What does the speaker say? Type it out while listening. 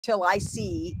till I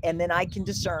see, and then I can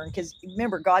discern. Because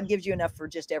remember, God gives you enough for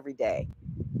just every day.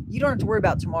 You don't have to worry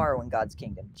about tomorrow in God's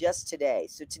kingdom, just today.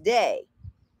 So today,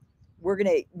 we're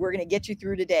gonna get you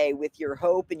through today with your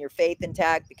hope and your faith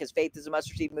intact, because faith is a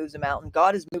mustard seed, moves a mountain.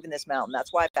 God is moving this mountain.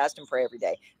 That's why I fast and pray every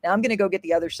day. Now I'm gonna go get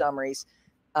the other summaries.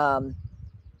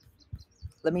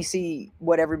 Let me see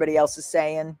what everybody else is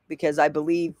saying, because I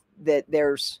believe that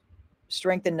there's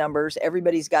strength in numbers.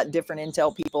 Everybody's got different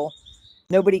intel people.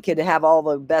 Nobody could have all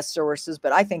the best sources,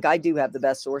 but I think I do have the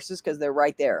best sources because they're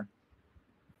right there.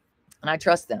 And I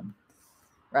trust them,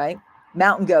 right?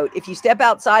 Mountain Goat, if you step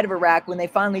outside of Iraq, when they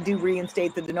finally do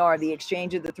reinstate the dinar, the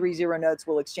exchange of the 3-0 notes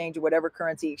will exchange whatever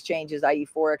currency exchanges, i.e.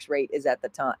 Forex rate, is at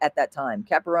that time.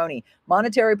 Caparoni,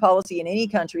 monetary policy in any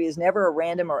country is never a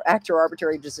random or act or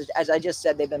arbitrary decision. As I just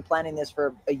said, they've been planning this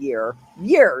for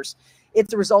years.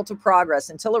 It's a result of progress.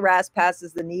 Until Iraq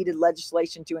passes the needed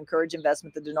legislation to encourage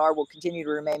investment, the dinar will continue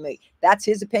to remain weak. That's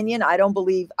his opinion. I don't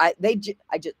believe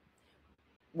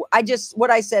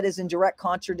what I said is in direct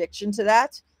contradiction to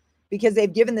that, because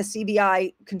they've given the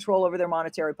CBI control over their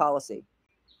monetary policy.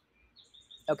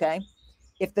 Okay.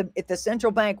 If the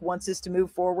central bank wants this to move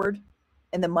forward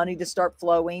and the money to start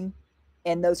flowing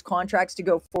and those contracts to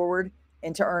go forward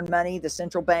and to earn money, the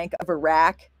central bank of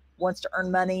Iraq wants to earn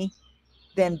money,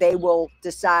 then they will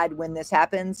decide when this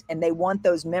happens. And they want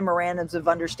those memorandums of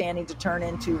understanding to turn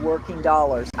into working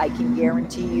dollars. I can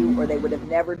guarantee you, or they would have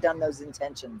never done those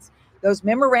intentions. Those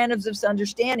memorandums of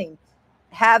understanding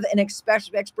have an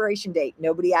expiration date.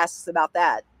 Nobody asks about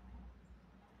that,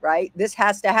 right? This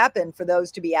has to happen for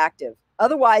those to be active.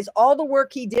 Otherwise, all the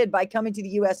work he did by coming to the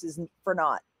U.S. is for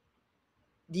naught.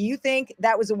 Do you think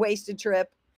that was a wasted trip?